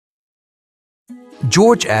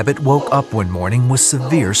George Abbott woke up one morning with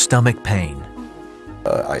severe stomach pain.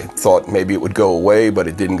 I thought maybe it would go away, but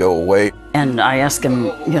it didn't go away. And I asked him,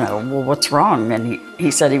 well, what's wrong? And he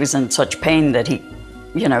said he was in such pain that he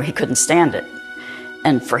couldn't stand it.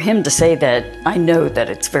 And for him to say that, I know that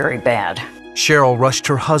it's very bad. Cheryl rushed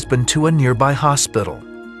her husband to a nearby hospital.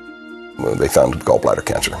 Well, they found gallbladder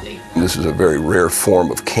cancer. This is a very rare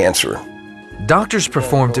form of cancer. Doctors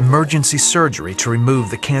performed emergency surgery to remove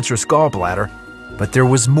the cancerous gallbladder, but there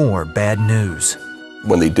was more bad news.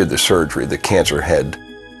 When they did the surgery, the cancer had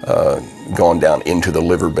gone down into the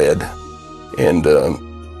liver bed, and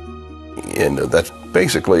that's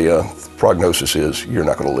basically the prognosis is you're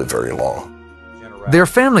not going to live very long. Their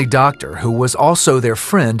family doctor, who was also their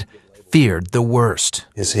friend, feared the worst.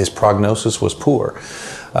 His prognosis was poor.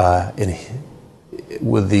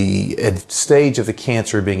 With the stage of the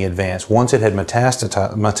cancer being advanced, once it had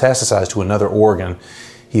metastasized to another organ,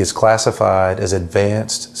 he is classified as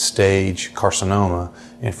advanced stage carcinoma.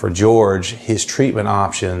 And for George, his treatment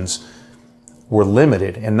options were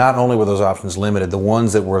limited. And not only were those options limited, the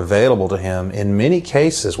ones that were available to him in many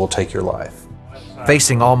cases will take your life.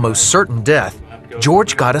 Facing almost certain death,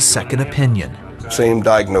 George got a second opinion. Same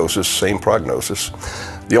diagnosis, same prognosis.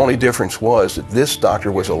 The only difference was that this doctor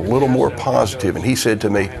was a little more positive, and he said to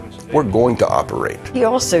me, we're going to operate. He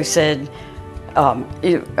also said,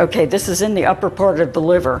 okay, this is in the upper part of the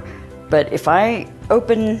liver, but if I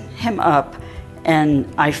open him up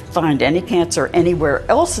and I find any cancer anywhere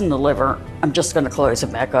else in the liver, I'm just going to close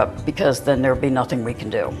it back up, because then there'll be nothing we can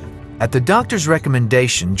do. At the doctor's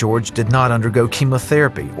recommendation, George did not undergo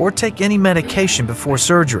chemotherapy or take any medication before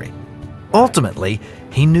surgery. Ultimately,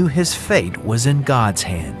 he knew his fate was in God's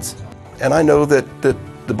hands. And I know that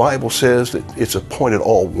the Bible says that it's appointed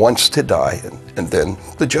all once to die, and then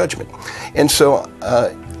the judgment. And so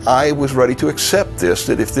I was ready to accept this,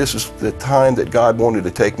 that if this is the time that God wanted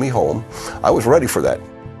to take me home, I was ready for that.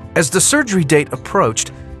 As the surgery date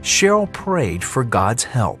approached, Cheryl prayed for God's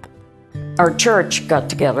help. Our church got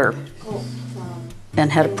together and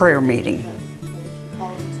had a prayer meeting.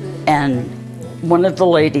 And one of the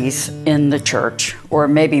ladies in the church, or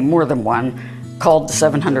maybe more than one, called the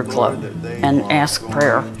 700 Club and asked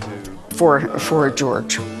prayer for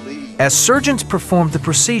George. As surgeons performed the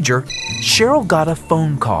procedure, Cheryl got a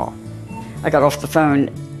phone call. I got off the phone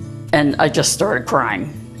and I just started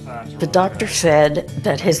crying. The doctor said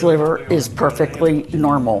that his liver is perfectly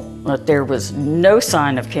normal, that there was no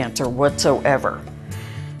sign of cancer whatsoever.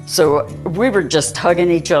 So we were just hugging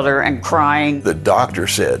each other and crying. The doctor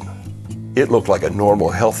said it looked like a normal,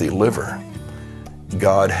 healthy liver.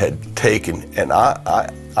 God had taken, and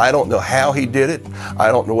I don't know how he did it. I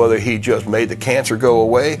don't know whether he just made the cancer go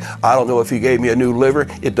away. I don't know if he gave me a new liver.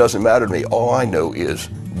 It doesn't matter to me. All I know is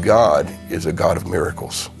God is a God of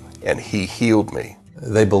miracles, and he healed me.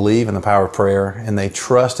 They believe in the power of prayer, and they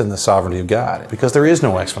trust in the sovereignty of God, because there is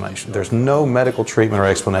no explanation. There's no medical treatment or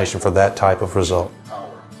explanation for that type of result.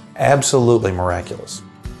 Absolutely miraculous.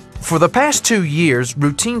 For the past 2 years,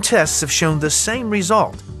 routine tests have shown the same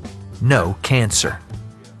result: no cancer.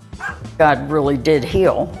 God really did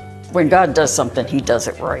heal. When God does something, he does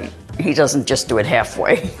it right. He doesn't just do it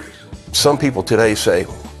halfway. Some people today say,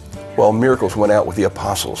 well, miracles went out with the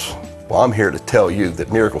apostles. Well, I'm here to tell you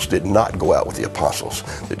that miracles did not go out with the apostles,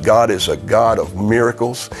 that God is a God of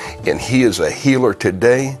miracles, and he is a healer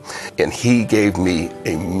today, and he gave me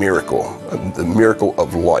a miracle, the miracle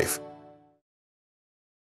of life.